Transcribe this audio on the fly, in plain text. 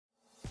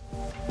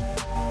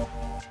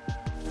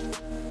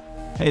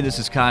Hey, this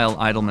is Kyle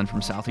Eidelman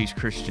from Southeast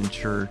Christian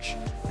Church,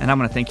 and I'm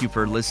going to thank you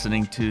for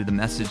listening to the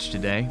message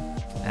today.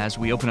 As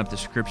we open up the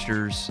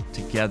scriptures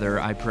together,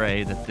 I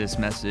pray that this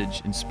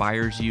message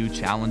inspires you,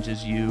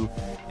 challenges you,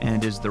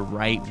 and is the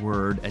right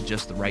word at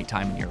just the right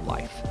time in your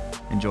life.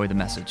 Enjoy the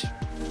message.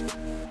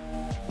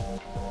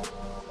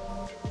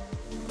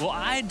 Well,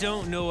 I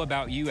don't know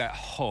about you at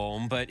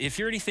home, but if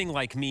you're anything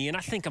like me, and I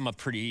think I'm a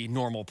pretty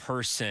normal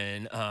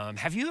person,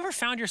 have you ever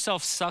found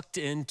yourself sucked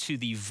into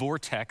the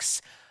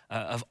vortex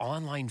of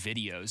online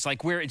videos,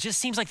 like where it just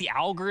seems like the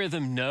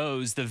algorithm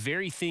knows the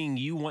very thing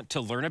you want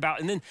to learn about,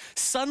 and then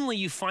suddenly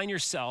you find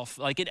yourself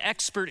like an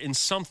expert in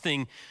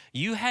something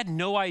you had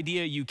no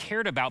idea you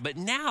cared about, but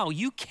now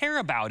you care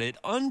about it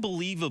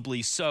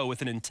unbelievably so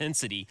with an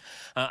intensity.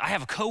 I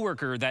have a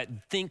coworker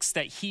that thinks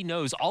that he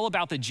knows all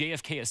about the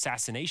JFK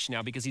assassination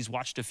now because he's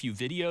watched a few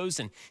videos,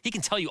 and he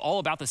can tell you all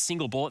about the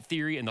single bullet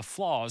theory and the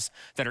flaws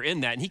that are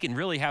in that, and he can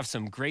really have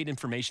some great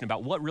information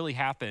about what really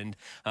happened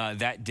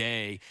that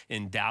day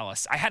in Dallas.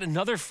 I had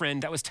another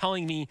friend that was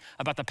telling me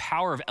about the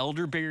power of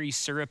elderberry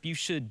syrup. You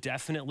should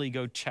definitely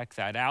go check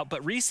that out.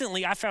 But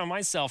recently I found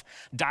myself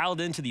dialed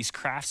into these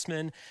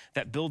craftsmen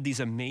that build these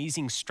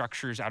amazing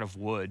structures out of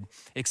wood,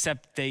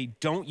 except they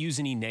don't use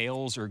any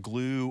nails or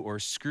glue or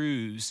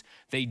screws.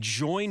 They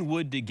join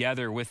wood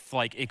together with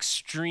like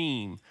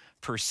extreme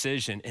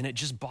precision, and it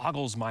just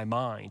boggles my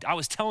mind. I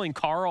was telling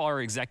Carl,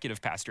 our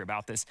executive pastor,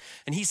 about this,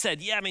 and he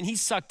said,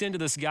 he's sucked into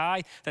this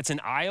guy that's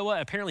in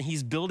Iowa. Apparently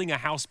he's building a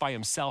house by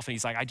himself, and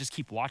he's like, I just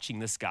keep watching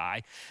this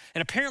guy.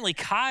 And apparently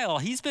Kyle,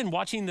 he's been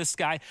watching this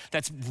guy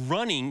that's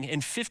running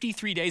in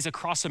 53 days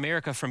across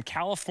America from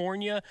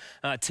California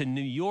to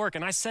New York.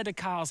 And I said to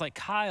Kyle, I was like,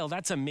 Kyle,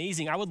 that's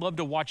amazing. I would love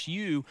to watch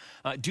you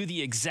do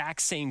the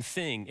exact same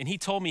thing. And he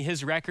told me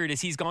his record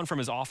is he's gone from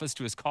his office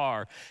to his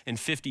car in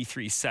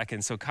 53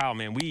 seconds. So Kyle,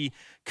 man, we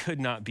could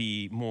not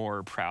be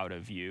more proud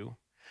of you.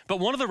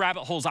 But one of the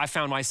rabbit holes I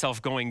found myself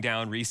going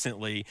down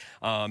recently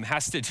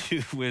has to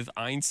do with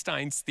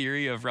Einstein's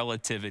theory of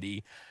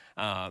relativity.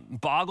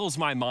 Boggles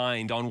my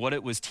mind on what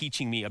it was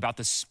teaching me about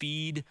the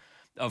speed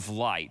of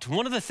light.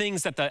 One of the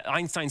things that the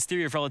Einstein's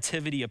theory of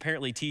relativity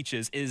apparently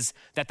teaches is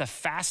that the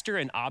faster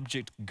an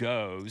object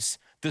goes,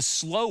 the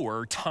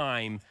slower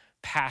time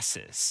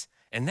passes.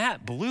 And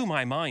that blew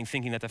my mind,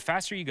 thinking that the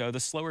faster you go, the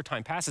slower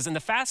time passes. And the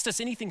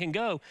fastest anything can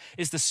go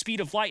is the speed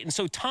of light. And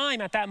so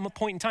time at that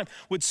point in time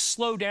would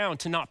slow down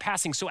to not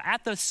passing. So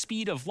at the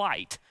speed of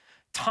light,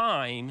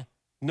 time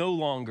no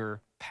longer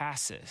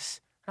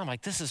passes. And I'm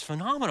like, this is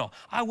phenomenal.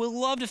 I would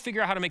love to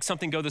figure out how to make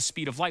something go the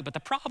speed of light. But the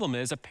problem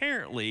is,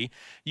 apparently,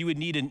 you would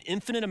need an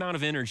infinite amount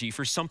of energy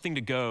for something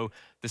to go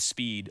the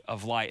speed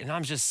of light. And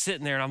I'm just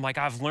sitting there and I'm like,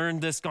 I've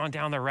learned this, gone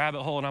down the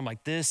rabbit hole. And I'm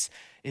like, this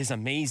is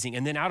amazing.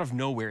 And then out of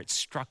nowhere, it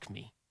struck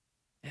me.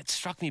 It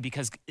struck me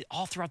because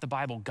all throughout the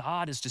Bible,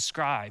 God is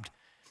described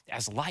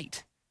as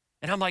light.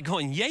 And I'm like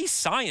going, yay,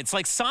 science.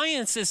 Like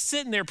science is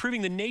sitting there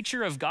proving the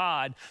nature of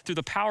God through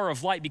the power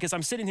of light, because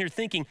I'm sitting here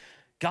thinking,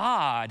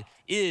 God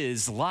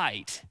is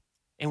light.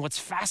 And what's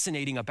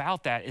fascinating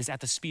about that is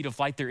at the speed of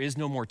light, there is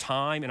no more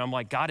time. And I'm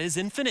like, God is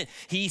infinite.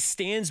 He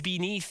stands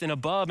beneath and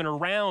above and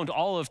around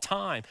all of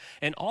time.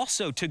 And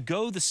also to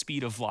go the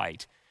speed of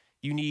light,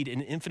 you need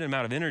an infinite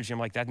amount of energy. I'm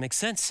like, that makes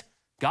sense.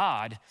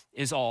 God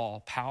is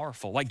all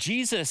powerful. Like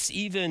Jesus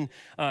even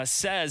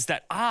says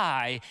that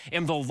I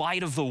am the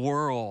light of the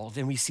world,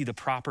 and we see the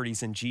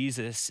properties in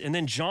Jesus. And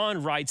then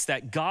John writes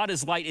that God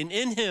is light, and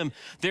in him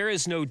there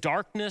is no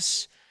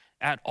darkness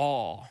at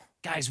all.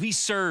 Guys, we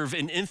serve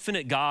an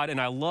infinite God, and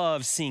I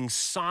love seeing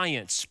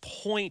science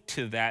point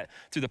to that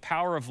through the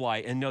power of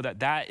light and know that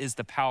that is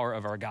the power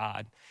of our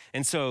God.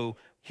 And so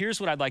here's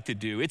what I'd like to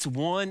do. It's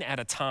one at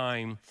a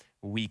time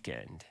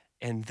weekend.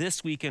 And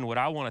this weekend, what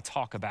I want to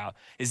talk about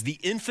is the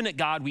infinite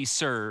God we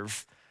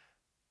serve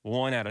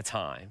one at a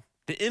time.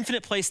 The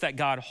infinite place that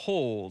God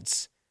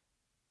holds,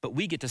 but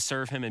we get to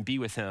serve him and be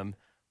with him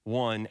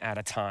one at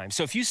a time.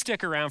 So if you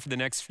stick around for the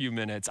next few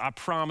minutes, I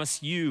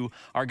promise you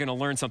are going to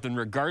learn something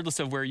regardless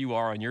of where you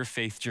are on your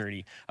faith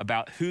journey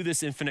about who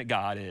this infinite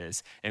God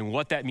is and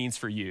what that means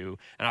for you.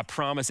 And I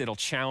promise it'll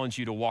challenge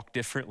you to walk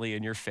differently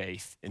in your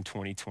faith in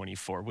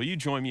 2024. Will you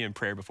join me in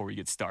prayer before we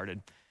get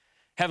started?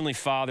 Heavenly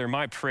Father,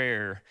 my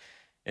prayer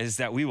is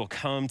that we will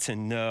come to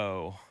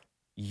know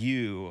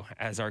you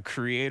as our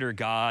creator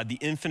God, the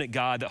infinite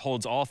God that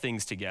holds all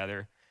things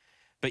together.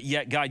 But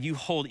yet, God, you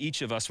hold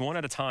each of us one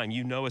at a time.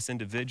 You know us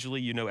individually.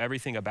 You know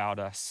everything about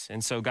us.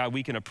 And so, God,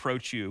 we can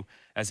approach you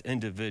as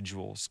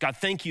individuals. God,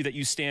 thank you that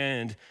you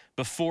stand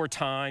before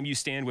time. You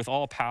stand with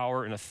all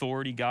power and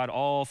authority. God,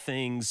 all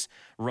things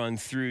run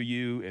through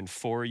you and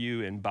for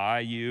you and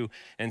by you.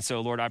 And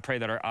so, Lord, I pray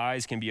that our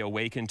eyes can be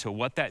awakened to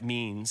what that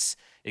means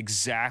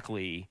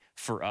exactly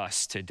for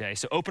us today.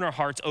 So open our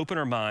hearts, open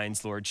our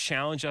minds, Lord.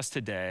 Challenge us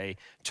today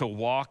to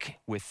walk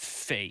with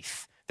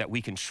faith that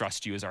we can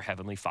trust you as our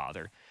Heavenly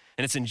Father.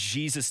 And it's in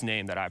Jesus'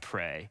 name that I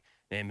pray.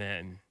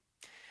 Amen.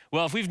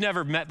 Well, if we've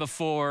never met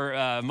before,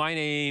 my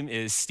name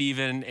is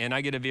Stephen, and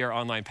I get to be our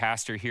online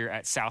pastor here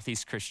at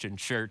Southeast Christian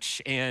Church.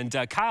 And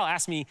Kyle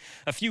asked me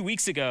a few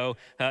weeks ago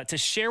to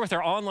share with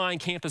our online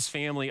campus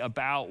family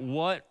about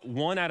what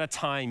one at a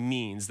time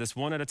means, this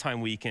one at a time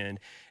weekend.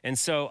 And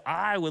so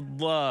I would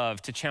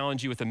love to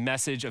challenge you with a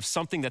message of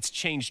something that's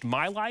changed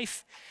my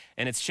life,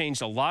 and it's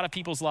changed a lot of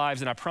people's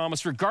lives. And I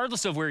promise,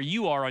 regardless of where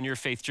you are on your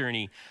faith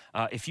journey,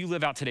 if you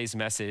live out today's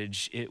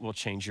message, it will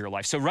change your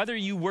life. So whether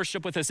you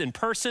worship with us in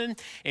person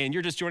and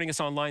you're just joining us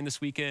online this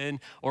weekend,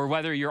 or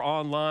whether you're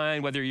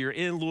online, whether you're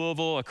in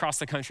Louisville, across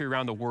the country,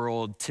 around the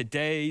world,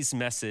 today's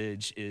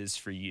message is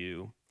for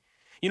you.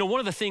 You know, one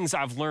of the things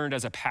I've learned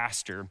as a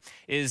pastor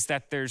is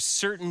that there's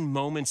certain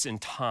moments in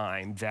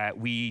time that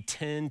we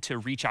tend to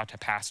reach out to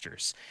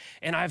pastors.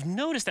 And I've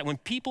noticed that when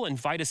people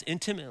invite us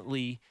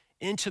intimately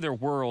into their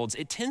worlds,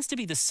 it tends to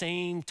be the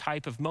same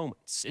type of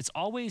moments. It's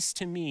always,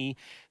 to me,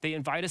 they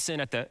invite us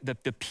in at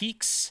the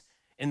peaks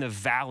and the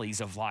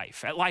valleys of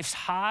life. At life's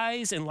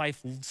highs and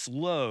life's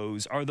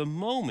lows are the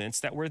moments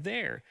that we're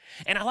there.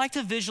 And I like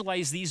to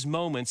visualize these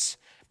moments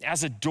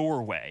as a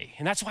doorway.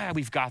 And that's why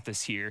we've got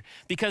this here,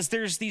 because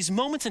there's these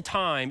moments in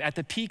time at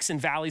the peaks and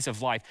valleys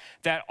of life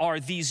that are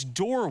these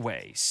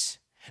doorways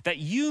that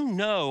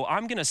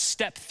I'm gonna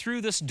step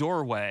through this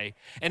doorway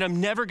and I'm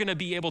never gonna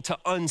be able to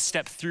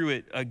unstep through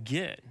it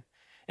again.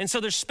 And so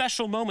there's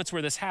special moments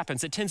where this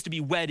happens. It tends to be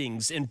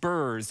weddings and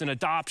births and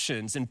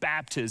adoptions and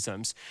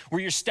baptisms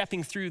where you're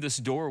stepping through this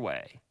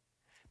doorway.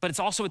 But it's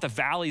also at the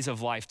valleys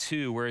of life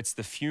too, where it's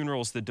the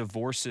funerals, the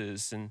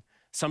divorces, and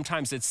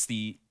sometimes it's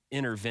the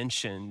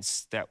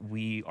interventions that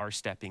we are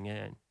stepping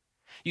in.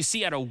 You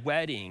see, at a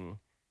wedding,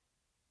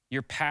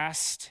 your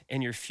past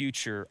and your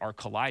future are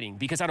colliding,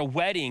 because at a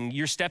wedding,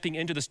 you're stepping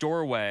into this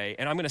doorway,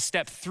 and I'm gonna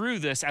step through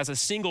this as a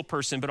single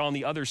person, but on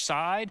the other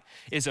side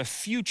is a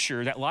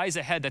future that lies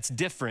ahead that's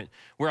different,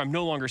 where I'm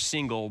no longer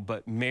single,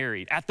 but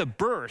married. At the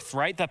birth,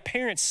 right, the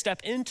parents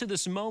step into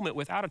this moment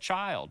without a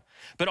child,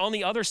 but on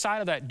the other side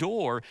of that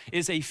door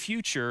is a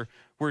future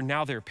where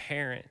now they're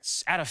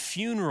parents. At a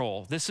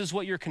funeral, this is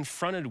what you're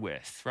confronted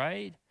with,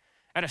 right?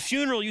 At a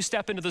funeral, you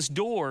step into this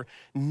door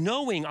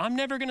knowing I'm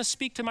never gonna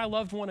speak to my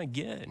loved one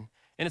again.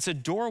 And it's a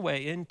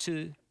doorway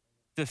into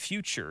the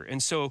future.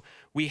 And so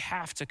we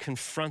have to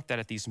confront that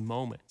at these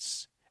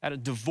moments. At a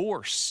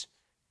divorce,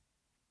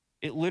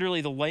 it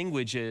literally, the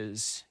language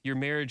is your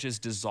marriage is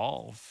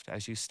dissolved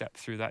as you step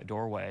through that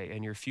doorway,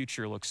 and your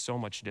future looks so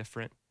much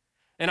different.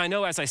 And I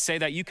know as I say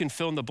that, you can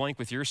fill in the blank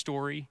with your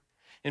story.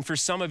 And for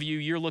some of you,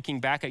 you're looking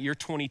back at your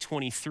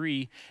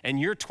 2023, and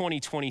your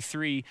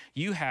 2023,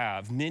 you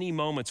have many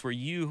moments where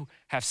you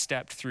have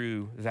stepped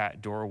through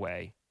that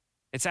doorway.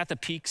 It's at the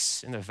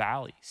peaks and the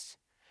valleys.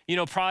 You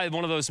know, probably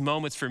one of those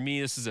moments for me,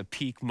 this is a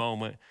peak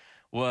moment,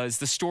 was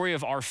the story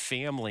of our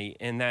family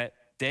and that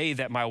day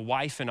that my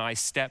wife and I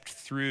stepped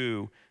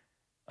through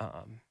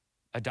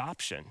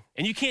adoption.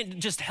 And you can't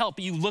just help,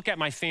 you look at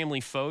my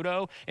family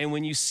photo, and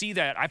when you see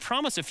that, I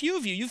promise a few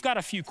of you, you've got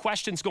a few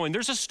questions going.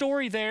 There's a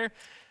story there.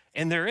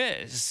 And there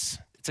is.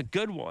 It's a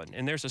good one,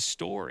 and there's a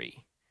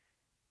story.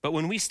 But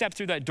when we step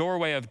through that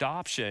doorway of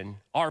adoption,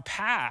 our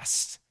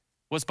past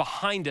was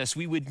behind us.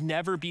 We would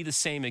never be the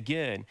same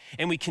again.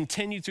 And we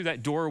continued through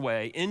that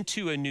doorway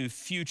into a new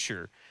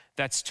future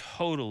that's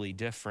totally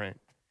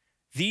different.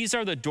 These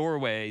are the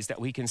doorways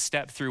that we can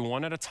step through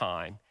one at a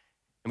time,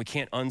 and we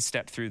can't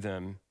unstep through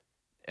them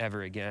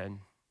ever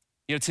again.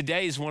 You know,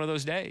 today is one of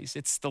those days.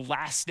 It's the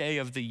last day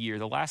of the year,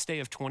 the last day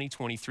of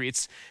 2023.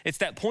 It's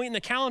that point in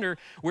the calendar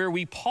where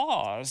we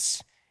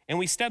pause and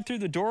we step through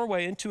the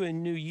doorway into a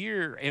new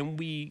year, and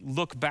we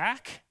look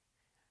back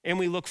and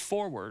we look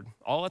forward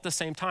all at the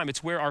same time.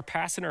 It's where our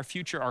past and our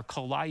future are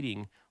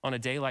colliding on a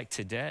day like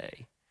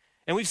today.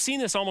 And we've seen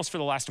this almost for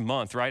the last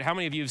month, right? How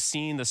many of you have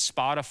seen the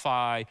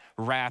Spotify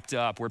Wrapped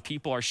Up, where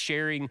people are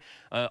sharing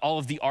all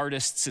of the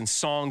artists and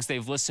songs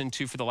they've listened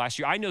to for the last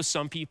year? I know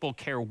some people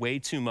care way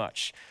too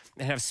much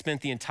and have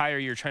spent the entire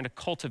year trying to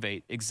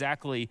cultivate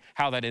exactly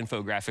how that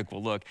infographic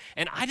will look.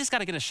 And I just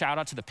gotta get a shout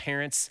out to the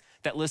parents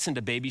that listen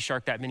to Baby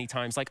Shark that many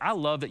times. Like, I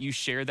love that you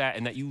share that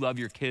and that you love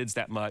your kids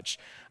that much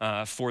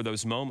for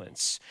those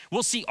moments.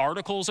 We'll see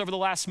articles over the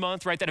last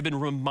month, right, that have been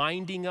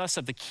reminding us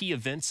of the key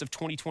events of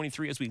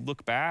 2023 as we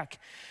look back.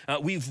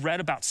 We've read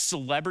about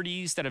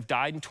celebrities that have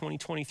died in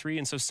 2023.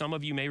 And so some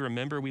of you may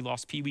remember we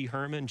lost Pee Wee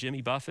Herman,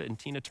 Jimmy Buffett, and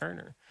Tina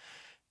Turner.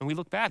 And we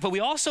look back, but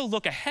we also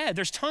look ahead.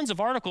 There's tons of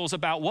articles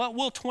about what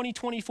will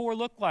 2024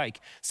 look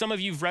like. Some of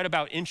you have read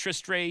about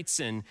interest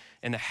rates and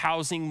the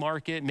housing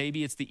market.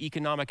 Maybe it's the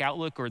economic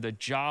outlook or the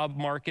job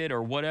market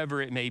or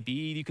whatever it may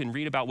be. You can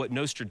read about what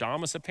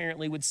Nostradamus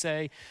apparently would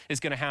say is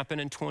gonna happen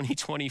in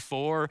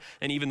 2024.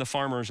 And even the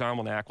Farmer's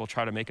Almanac will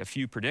try to make a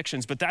few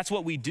predictions, but that's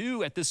what we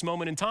do at this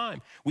moment in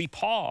time. We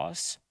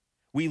pause,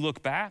 we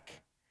look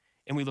back,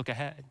 and we look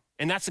ahead.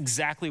 And that's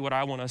exactly what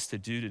I want us to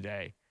do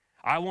today.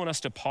 I want us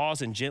to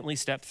pause and gently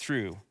step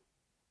through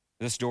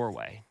this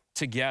doorway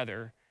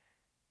together.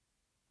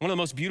 One of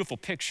the most beautiful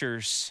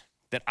pictures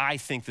that I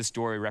think this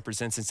story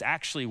represents. It's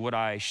actually what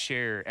I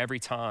share every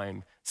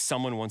time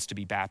someone wants to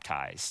be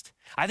baptized.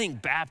 I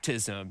think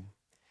baptism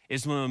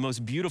is one of the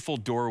most beautiful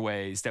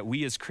doorways that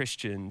we as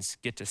Christians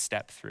get to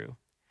step through.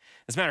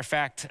 As a matter of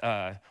fact,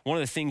 one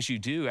of the things you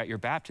do at your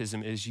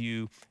baptism is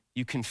you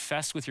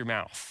confess with your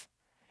mouth.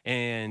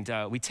 And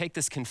we take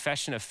this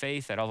confession of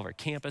faith at all of our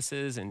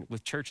campuses and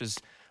with churches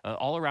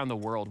all around the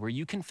world where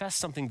you confess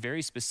something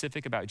very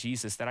specific about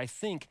Jesus that I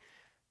think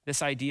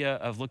this idea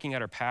of looking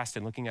at our past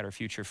and looking at our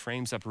future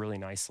frames up really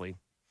nicely.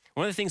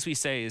 One of the things we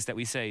say is that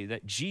we say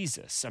that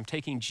Jesus, I'm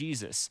taking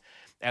Jesus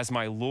as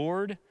my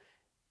Lord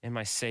and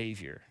my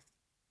Savior.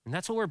 And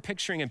that's what we're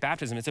picturing in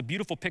baptism. It's a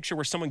beautiful picture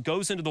where someone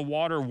goes into the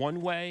water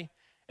one way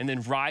and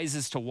then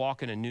rises to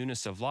walk in a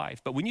newness of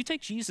life. But when you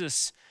take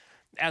Jesus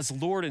as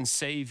Lord and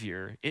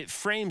Savior, it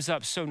frames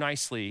up so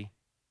nicely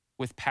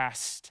with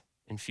past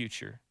and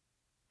future.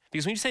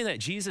 Because when you say that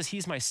Jesus,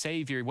 he's my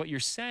Savior, what you're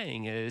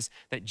saying is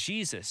that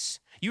Jesus,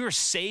 you are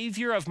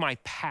Savior of my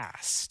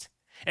past.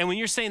 And when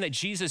you're saying that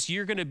Jesus,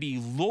 you're gonna be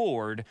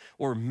Lord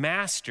or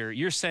Master,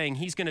 you're saying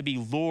he's gonna be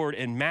Lord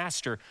and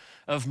Master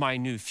of my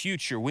new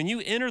future. When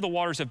you enter the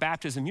waters of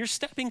baptism, you're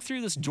stepping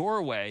through this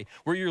doorway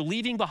where you're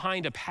leaving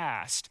behind a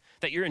past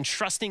that you're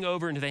entrusting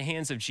over into the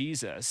hands of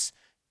Jesus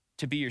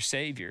to be your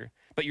Savior.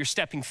 But you're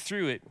stepping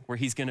through it where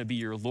he's gonna be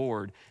your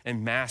Lord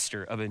and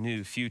Master of a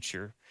new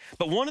future.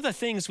 But one of the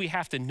things we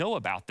have to know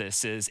about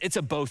this is it's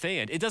a both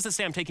and. It doesn't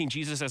say I'm taking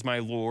Jesus as my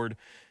Lord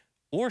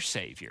or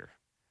Savior,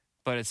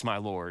 but it's my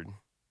Lord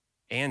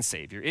and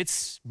Savior.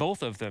 It's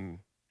both of them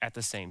at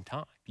the same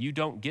time. You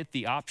don't get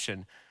the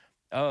option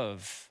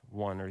of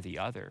one or the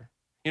other.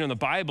 You know, in the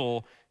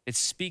Bible, it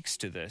speaks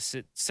to this.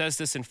 It says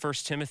this in 1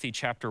 Timothy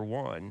chapter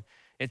 1.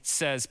 It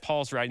says,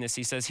 Paul's writing this,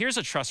 he says, here's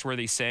a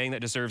trustworthy saying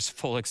that deserves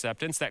full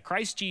acceptance, that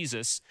Christ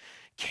Jesus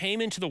came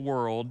into the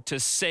world to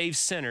save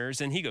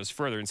sinners, and he goes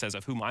further and says,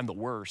 of whom I'm the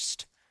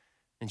worst.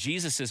 And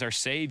Jesus is our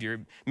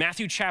Savior.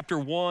 Matthew chapter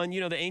 1, you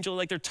know, the angel,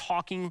 like they're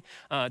talking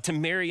to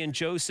Mary and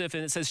Joseph,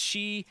 and it says,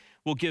 she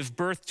will give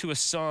birth to a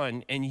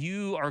son, and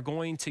you are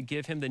going to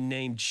give him the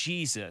name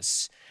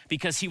Jesus,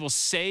 because he will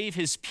save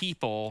his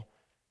people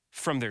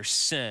from their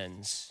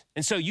sins.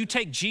 And so you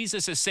take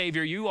Jesus as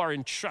Savior, you are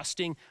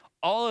entrusting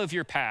all of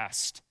your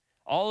past,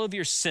 all of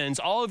your sins,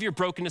 all of your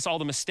brokenness, all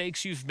the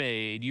mistakes you've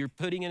made, you're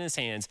putting in his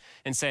hands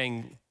and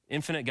saying,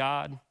 infinite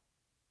God,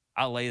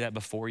 I'll lay that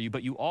before you,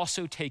 but you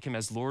also take him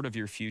as Lord of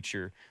your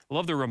future. I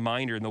love the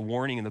reminder and the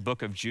warning in the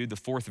book of Jude, the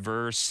 4th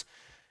verse.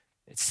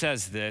 It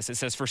says this, it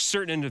says, for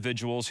certain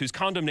individuals whose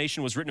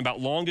condemnation was written about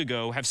long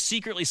ago have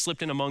secretly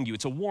slipped in among you.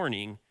 It's a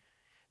warning.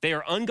 They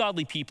are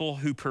ungodly people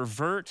who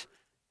pervert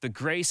the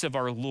grace of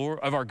our Lord,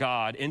 of our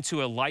God,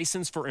 into a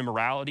license for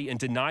immorality and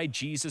deny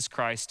Jesus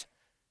Christ,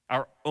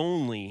 our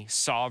only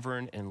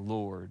sovereign and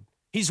Lord.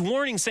 He's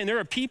warning, saying there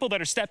are people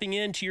that are stepping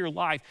into your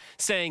life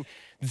saying,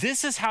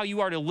 this is how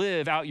you are to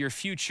live out your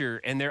future,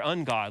 and they're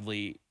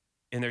ungodly,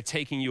 and they're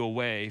taking you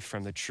away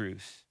from the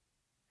truth.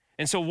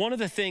 And so one of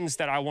the things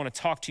that I want to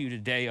talk to you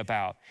today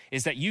about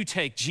is that you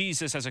take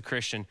Jesus as a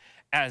Christian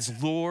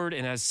as Lord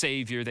and as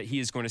Savior, that he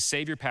is going to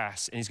save your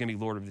past and he's going to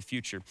be Lord of the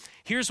future.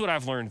 Here's what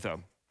I've learned though.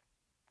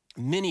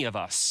 Many of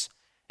us,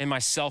 and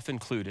myself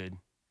included,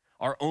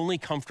 are only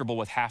comfortable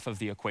with half of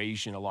the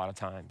equation a lot of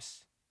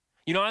times.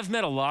 You know, I've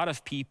met a lot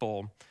of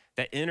people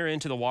that enter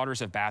into the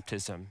waters of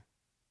baptism,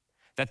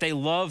 that they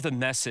love the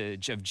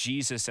message of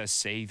Jesus as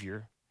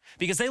Savior,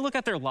 because they look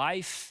at their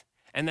life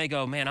and they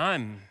go,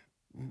 man,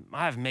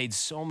 I've made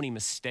so many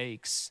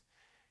mistakes.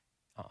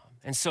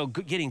 And so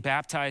getting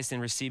baptized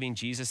and receiving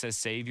Jesus as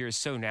Savior is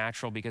so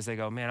natural because they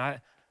go, man,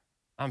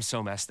 I'm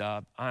so messed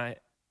up. I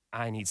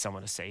need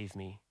someone to save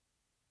me.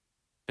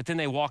 But then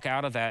they walk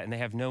out of that and they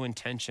have no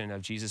intention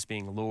of Jesus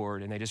being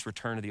Lord, and they just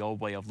return to the old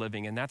way of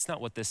living. And that's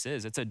not what this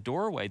is. It's a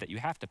doorway that you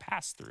have to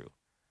pass through.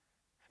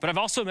 But I've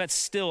also met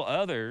still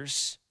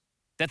others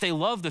that they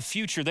love the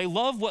future. They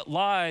love what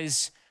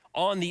lies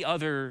on the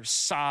other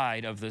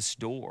side of this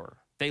door.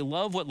 They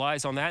love what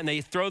lies on that, and they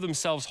throw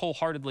themselves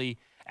wholeheartedly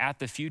at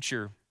the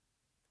future,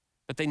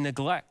 but they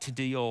neglect to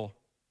deal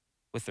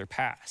with their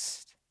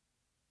past.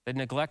 They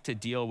neglect to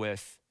deal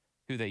with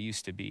who they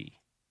used to be.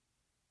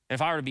 And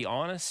if I were to be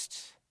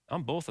honest,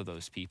 I'm both of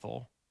those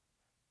people.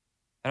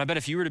 And I bet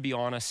if you were to be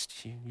honest,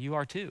 you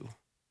are too.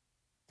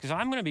 Because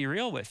I'm gonna be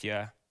real with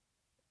you.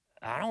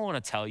 I don't wanna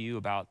tell you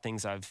about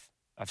things I've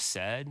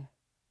said.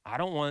 I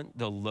don't want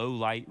the low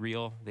light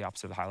reel, the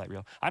opposite of the highlight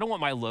reel. I don't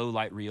want my low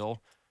light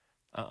reel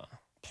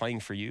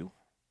playing for you.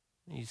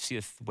 You see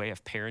the way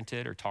I've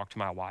parented or talked to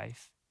my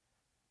wife.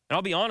 And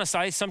I'll be honest,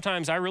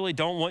 sometimes I really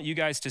don't want you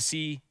guys to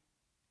see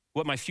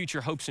what my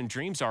future hopes and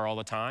dreams are all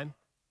the time.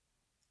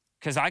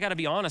 Because I gotta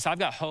be honest, I've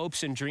got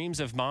hopes and dreams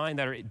of mine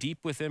that are deep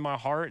within my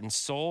heart and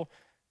soul.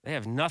 They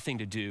have nothing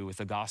to do with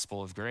the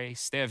gospel of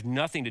grace. They have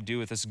nothing to do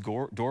with this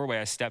doorway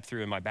I stepped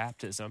through in my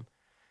baptism.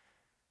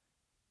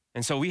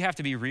 And so we have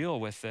to be real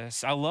with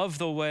this. I love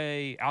the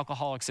way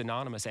Alcoholics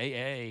Anonymous,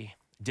 AA,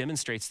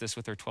 demonstrates this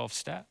with their 12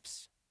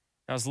 steps.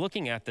 I was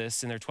looking at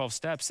this in their 12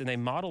 steps, and they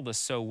model this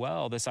so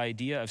well, this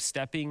idea of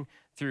stepping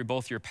through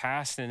both your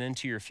past and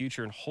into your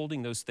future and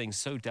holding those things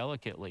so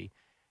delicately.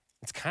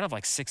 It's kind of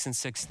like 6 and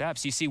 6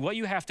 steps. You see, what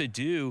you have to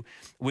do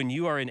when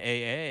you are in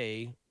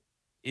AA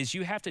is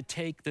you have to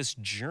take this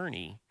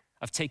journey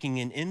of taking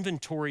an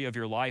inventory of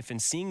your life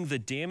and seeing the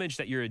damage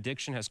that your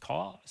addiction has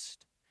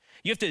caused.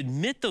 You have to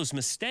admit those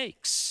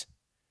mistakes.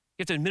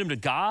 You have to admit them to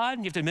God.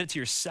 You have to admit it to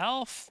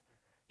yourself.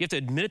 You have to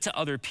admit it to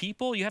other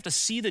people. You have to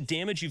see the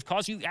damage you've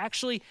caused. You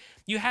actually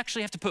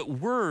have to put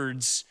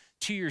words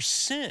to your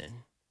sin.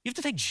 You have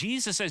to take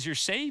Jesus as your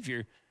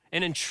Savior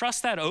and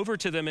entrust that over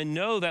to them and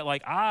know that,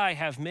 like, I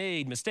have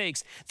made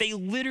mistakes. They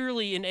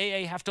literally in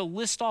AA have to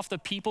list off the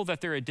people that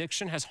their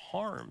addiction has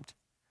harmed.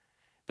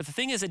 But the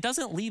thing is, it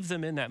doesn't leave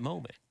them in that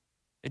moment.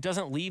 It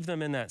doesn't leave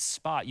them in that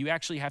spot. You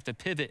actually have to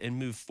pivot and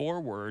move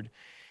forward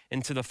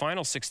into the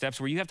final 6 steps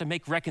where you have to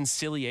make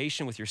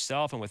reconciliation with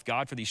yourself and with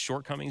God for these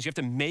shortcomings. You have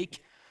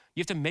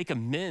to make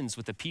amends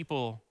with the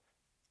people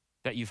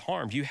that you've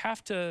harmed. You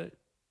have to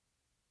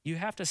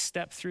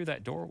step through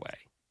that doorway.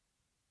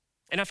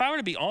 And if I were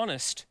to be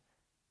honest,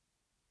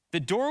 the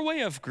doorway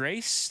of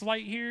grace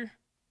light here,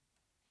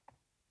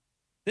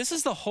 this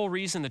is the whole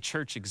reason the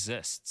church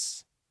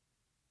exists.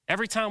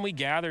 Every time we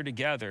gather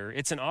together,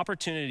 it's an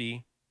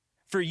opportunity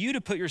for you to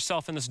put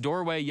yourself in this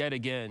doorway yet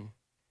again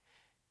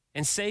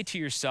and say to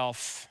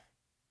yourself,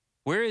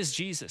 where is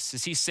Jesus?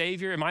 Is he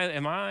Savior?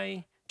 Am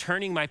I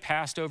turning my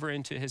past over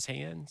into his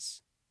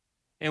hands?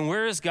 And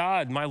where is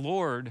God, my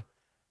Lord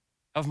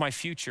of my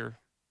future?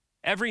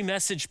 Every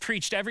message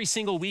preached every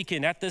single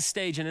weekend at this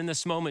stage and in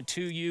this moment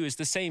to you is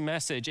the same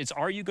message. It's,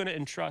 are you going to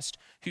entrust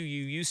who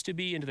you used to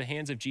be into the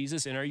hands of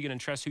Jesus? And are you going to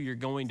entrust who you're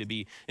going to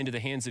be into the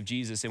hands of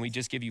Jesus? And we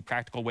just give you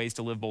practical ways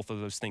to live both of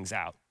those things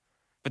out.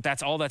 But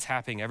that's all that's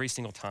happening every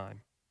single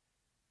time.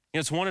 You know,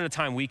 it's one at a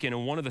time weekend,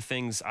 and one of the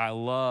things I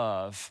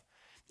love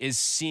is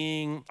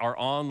seeing our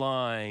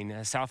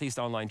Southeast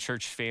Online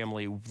Church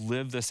family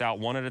live this out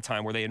one at a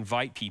time, where they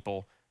invite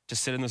people to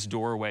sit in this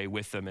doorway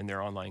with them in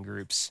their online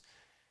groups.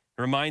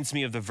 It reminds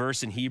me of the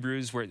verse in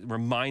Hebrews where it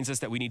reminds us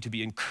that we need to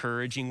be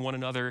encouraging one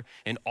another,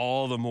 and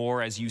all the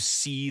more as you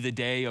see the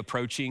day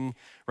approaching,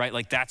 right?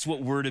 Like, that's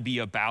what we're to be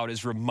about,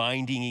 is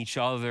reminding each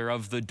other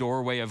of the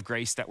doorway of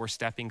grace that we're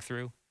stepping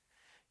through.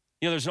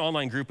 You know, there's an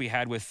online group we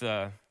had with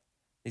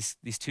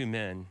these 2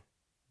 men,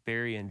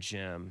 Barry and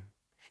Jim.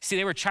 See,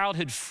 they were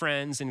childhood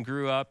friends and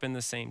grew up in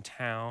the same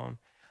town,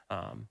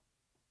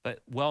 but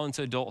well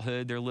into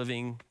adulthood, they're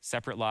living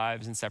separate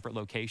lives in separate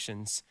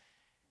locations.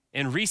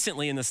 And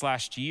recently in this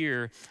last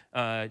year,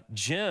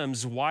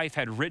 Jim's wife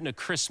had written a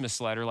Christmas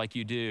letter like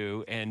you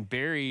do, and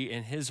Barry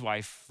and his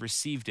wife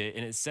received it,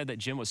 and it said that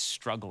Jim was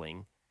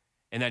struggling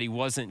and that he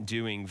wasn't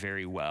doing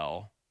very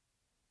well.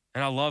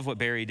 And I love what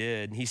Barry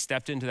did. He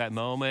stepped into that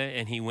moment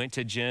and he went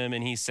to Jim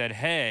and he said,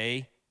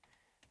 hey,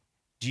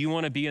 do you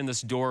want to be in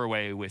this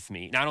doorway with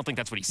me? Now, I don't think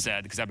that's what he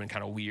said, because that'd been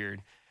kind of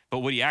weird. But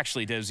what he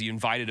actually did is he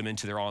invited him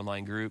into their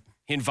online group.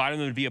 He invited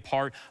them to be a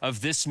part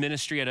of this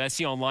ministry at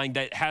SC Online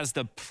that has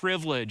the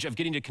privilege of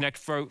getting to connect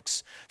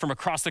folks from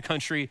across the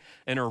country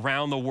and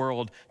around the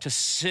world to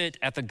sit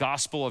at the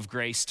gospel of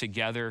grace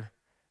together.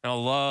 And I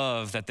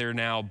love that they're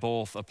now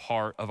both a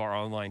part of our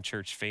online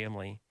church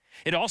family.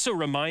 It also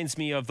reminds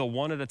me of the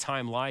one at a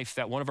time life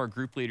that one of our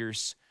group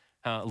leaders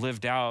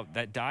lived out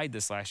that died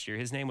this last year.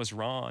 His name was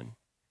Ron.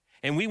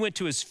 And we went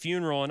to his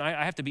funeral, and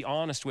I have to be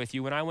honest with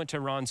you, when I went to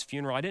Ron's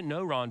funeral, I didn't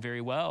know Ron very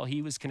well. He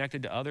was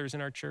connected to others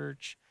in our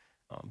church,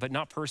 but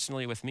not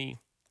personally with me.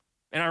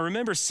 And I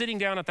remember sitting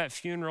down at that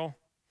funeral,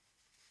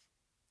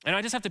 and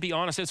I just have to be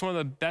honest, it's one of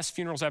the best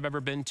funerals I've ever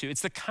been to.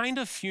 It's the kind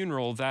of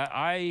funeral that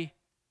I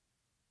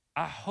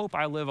hope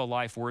I live a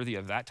life worthy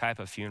of that type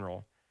of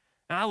funeral.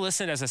 And I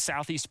listened as a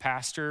Southeast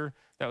pastor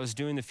that was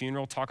doing the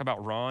funeral talk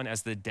about Ron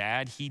as the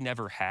dad he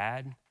never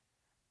had.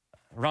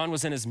 Ron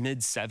was in his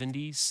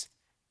mid-70s.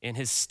 And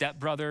his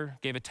stepbrother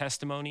gave a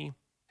testimony,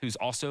 who's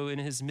also in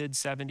his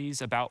mid-70s,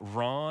 about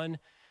Ron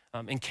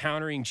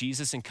encountering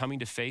Jesus and coming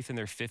to faith in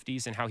their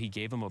 50s, and how he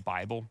gave him a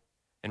Bible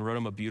and wrote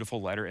him a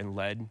beautiful letter and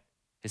led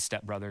his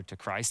stepbrother to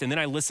Christ. And then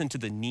I listened to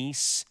the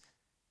niece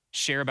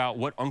share about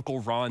what Uncle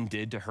Ron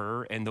did to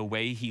her and the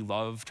way he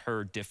loved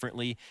her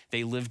differently.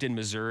 They lived in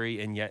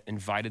Missouri and yet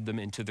invited them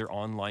into their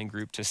online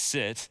group to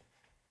sit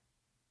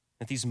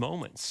at these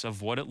moments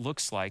of what it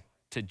looks like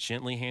to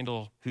gently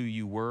handle who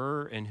you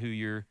were and who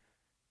you're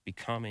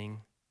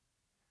becoming.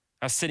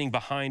 I was sitting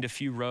behind a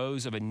few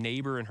rows of a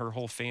neighbor and her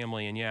whole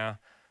family, and yeah,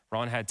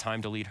 Ron had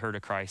time to lead her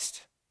to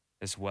Christ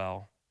as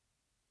well.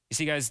 You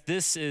see, guys,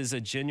 this is a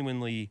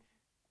genuinely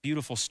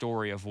beautiful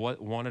story of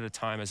what one at a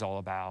time is all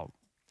about.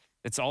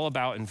 It's all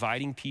about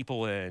inviting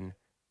people in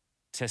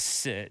to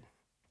sit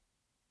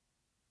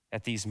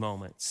at these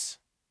moments,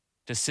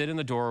 to sit in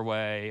the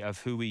doorway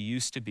of who we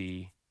used to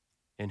be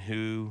and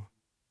who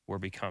we're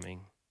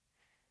becoming.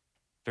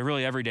 But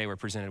really, every day we're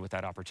presented with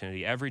that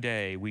opportunity. Every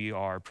day we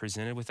are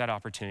presented with that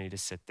opportunity to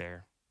sit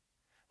there.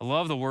 I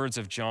love the words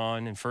of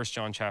John in 1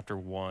 John chapter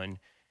 1,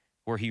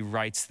 where he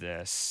writes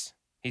this.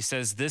 He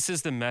says, "This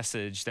is the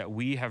message that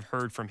we have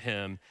heard from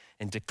him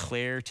and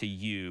declare to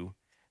you,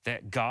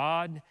 that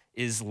God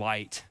is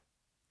light,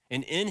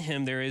 and in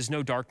him there is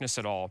no darkness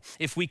at all.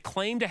 If we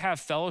claim to have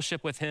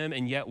fellowship with him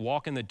and yet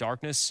walk in the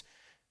darkness,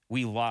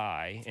 we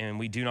lie and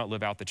we do not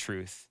live out the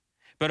truth.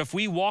 But if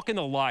we walk in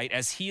the light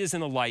as he is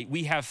in the light,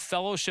 we have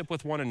fellowship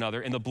with one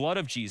another, and the blood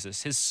of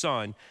Jesus, his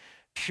son,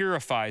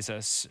 purifies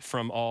us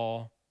from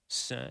all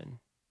sin."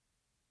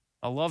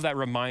 I love that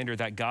reminder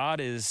that God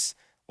is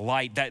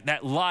light,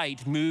 that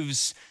light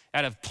moves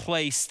at a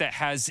place that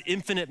has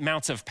infinite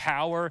amounts of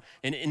power,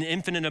 and an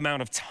infinite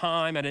amount of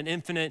time, at an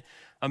infinite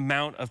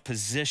amount of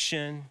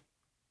position.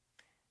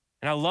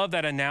 And I love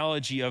that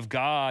analogy of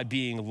God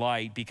being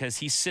light, because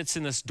he sits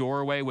in this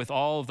doorway with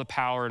all of the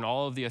power and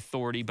all of the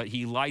authority, but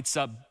he lights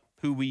up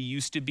who we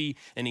used to be,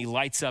 and he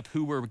lights up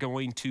who we're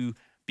going to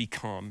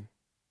become.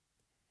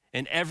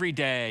 And every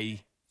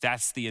day,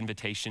 that's the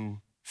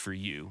invitation for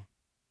you,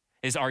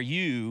 is are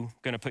you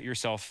going to put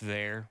yourself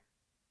there?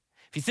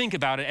 If you think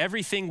about it,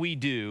 everything we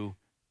do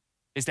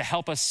is to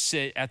help us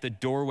sit at the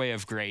doorway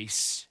of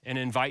grace and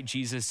invite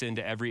Jesus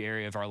into every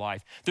area of our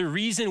life. The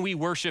reason we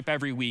worship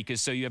every week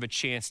is so you have a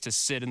chance to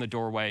sit in the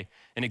doorway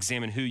and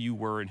examine who you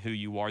were and who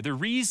you are. The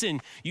reason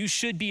you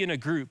should be in a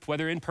group,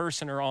 whether in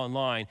person or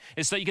online,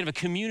 is so that you can have a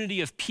community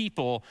of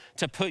people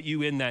to put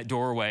you in that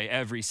doorway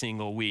every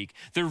single week.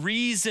 The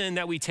reason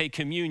that we take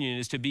communion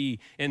is to be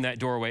in that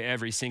doorway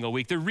every single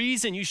week. The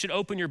reason you should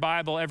open your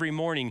Bible every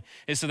morning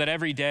is so that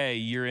every day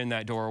you're in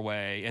that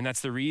doorway. And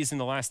that's the reason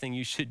the last thing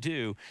you should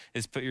do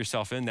is put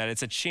yourself in that.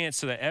 It's a chance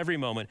so that every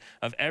moment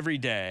of every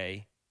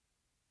day,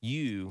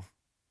 you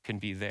can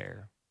be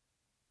there.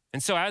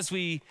 And so as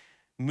we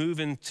move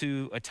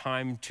into a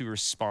time to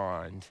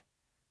respond,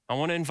 I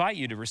want to invite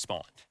you to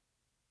respond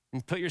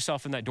and put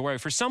yourself in that doorway.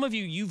 For some of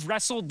you, you've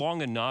wrestled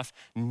long enough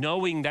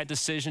knowing that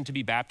decision to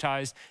be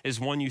baptized is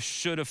one you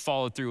should have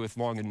followed through with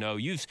long ago.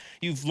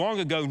 You've long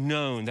ago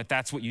known that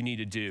that's what you need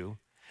to do.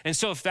 And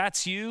so if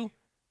that's you,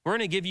 we're going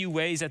to give you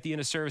ways at the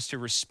end of service to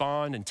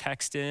respond and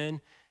text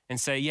in and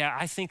say, yeah,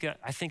 I think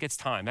it's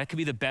time. That could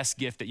be the best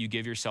gift that you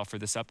give yourself for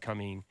this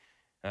upcoming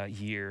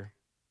year.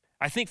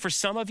 I think for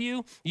some of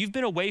you, you've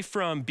been away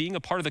from being a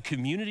part of the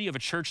community of a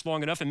church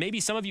long enough, and maybe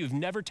some of you have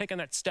never taken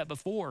that step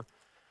before.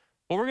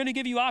 Well, we're going to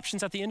give you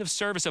options at the end of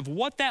service of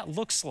what that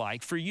looks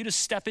like for you to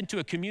step into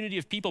a community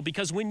of people,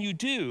 because when you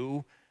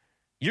do,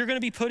 you're going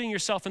to be putting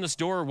yourself in this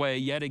doorway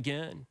yet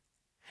again,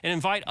 and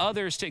invite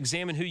others to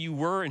examine who you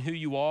were and who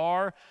you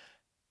are.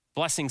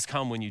 Blessings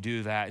come when you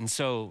do that. And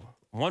so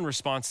one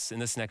response in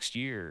this next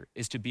year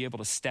is to be able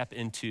to step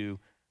into,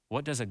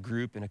 what does a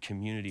group and a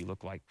community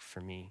look like for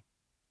me?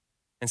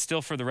 And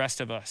still, for the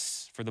rest of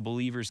us, for the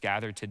believers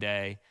gathered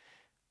today,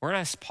 we're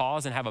going to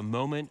pause and have a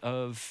moment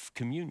of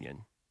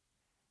communion.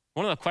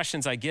 One of the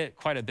questions I get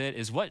quite a bit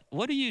is, what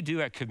do you do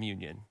at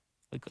communion?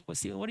 Like,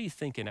 what are you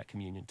thinking at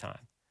communion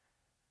time?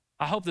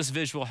 I hope this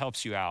visual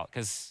helps you out,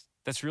 because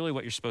that's really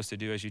what you're supposed to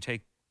do as you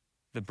take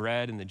the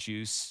bread and the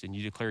juice and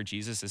you declare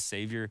Jesus as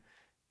Savior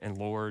and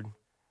Lord.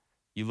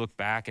 You look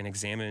back and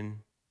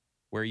examine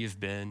where you've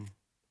been,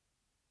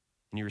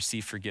 and you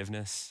receive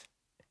forgiveness.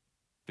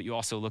 But you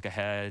also look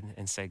ahead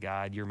and say,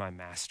 God, you're my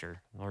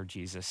master, Lord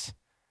Jesus.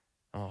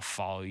 I'll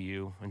follow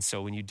you. And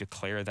so when you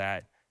declare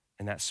that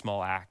in that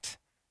small act,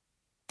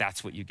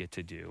 that's what you get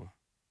to do. You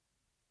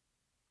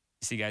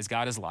see, guys,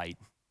 God is light.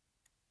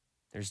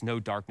 There's no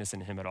darkness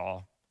in him at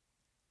all.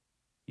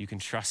 You can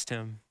trust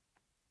him.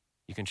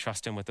 You can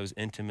trust him with those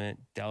intimate,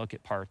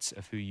 delicate parts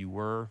of who you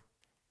were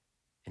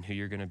and who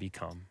you're going to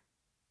become.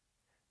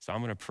 So I'm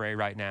going to pray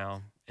right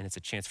now, and it's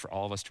a chance for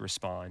all of us to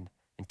respond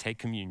and take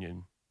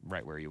communion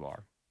right where you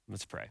are.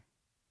 Let's pray.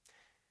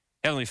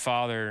 Heavenly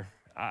Father,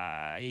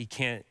 I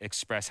can't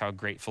express how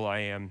grateful I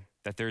am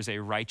that there's a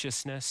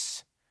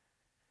righteousness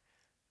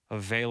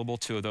available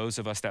to those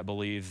of us that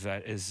believe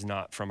that is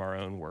not from our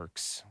own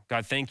works.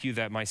 God, thank you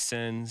that my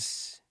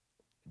sins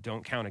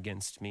don't count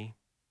against me.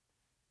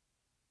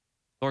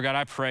 Lord God,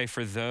 I pray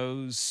for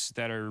those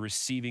that are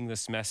receiving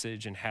this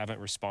message and haven't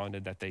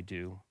responded, that they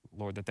do.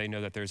 Lord, that they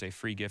know that there's a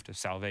free gift of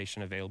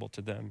salvation available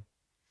to them.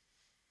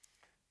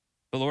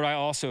 But Lord, I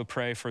also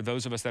pray for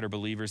those of us that are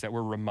believers, that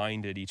we're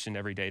reminded each and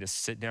every day to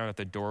sit down at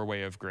the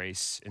doorway of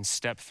grace and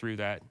step through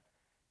that,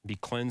 be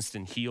cleansed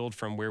and healed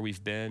from where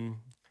we've been,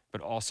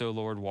 but also,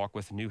 Lord, walk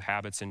with new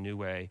habits and new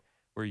way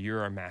where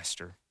you're our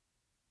master.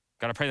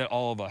 God, I pray that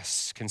all of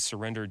us can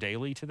surrender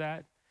daily to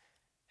that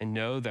and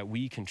know that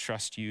we can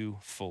trust you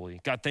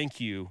fully. God, thank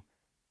you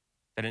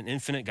that an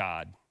infinite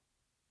God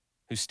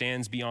who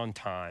stands beyond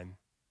time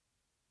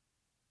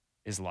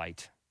is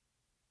light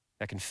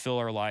that can fill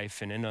our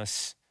life, and in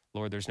us,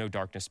 Lord, there's no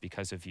darkness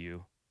because of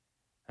you.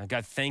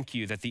 God, thank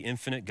you that the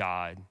infinite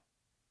God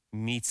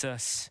meets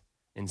us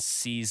and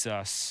sees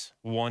us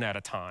one at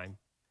a time.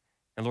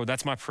 And Lord,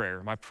 that's my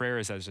prayer. My prayer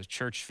is, as a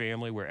church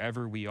family,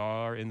 wherever we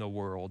are in the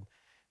world,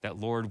 that,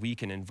 Lord, we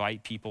can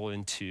invite people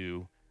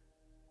into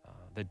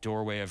the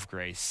doorway of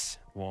grace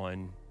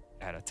one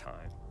at a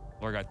time.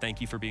 Lord God,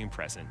 thank you for being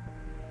present.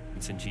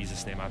 It's in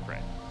Jesus' name I pray.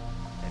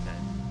 Amen.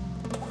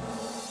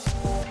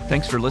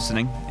 Thanks for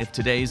listening. If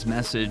today's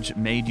message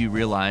made you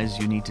realize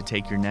you need to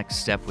take your next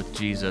step with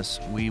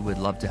Jesus, we would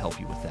love to help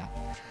you with that.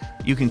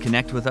 You can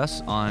connect with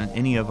us on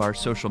any of our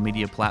social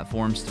media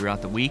platforms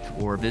throughout the week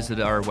or visit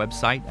our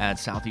website at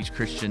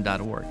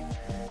southeastchristian.org.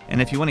 And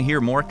if you want to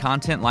hear more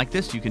content like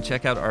this, you can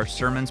check out our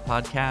Sermons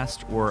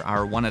podcast or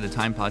our One at a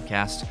Time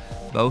podcast.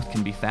 Both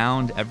can be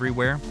found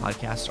everywhere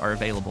podcasts are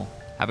available.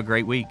 Have a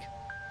great week.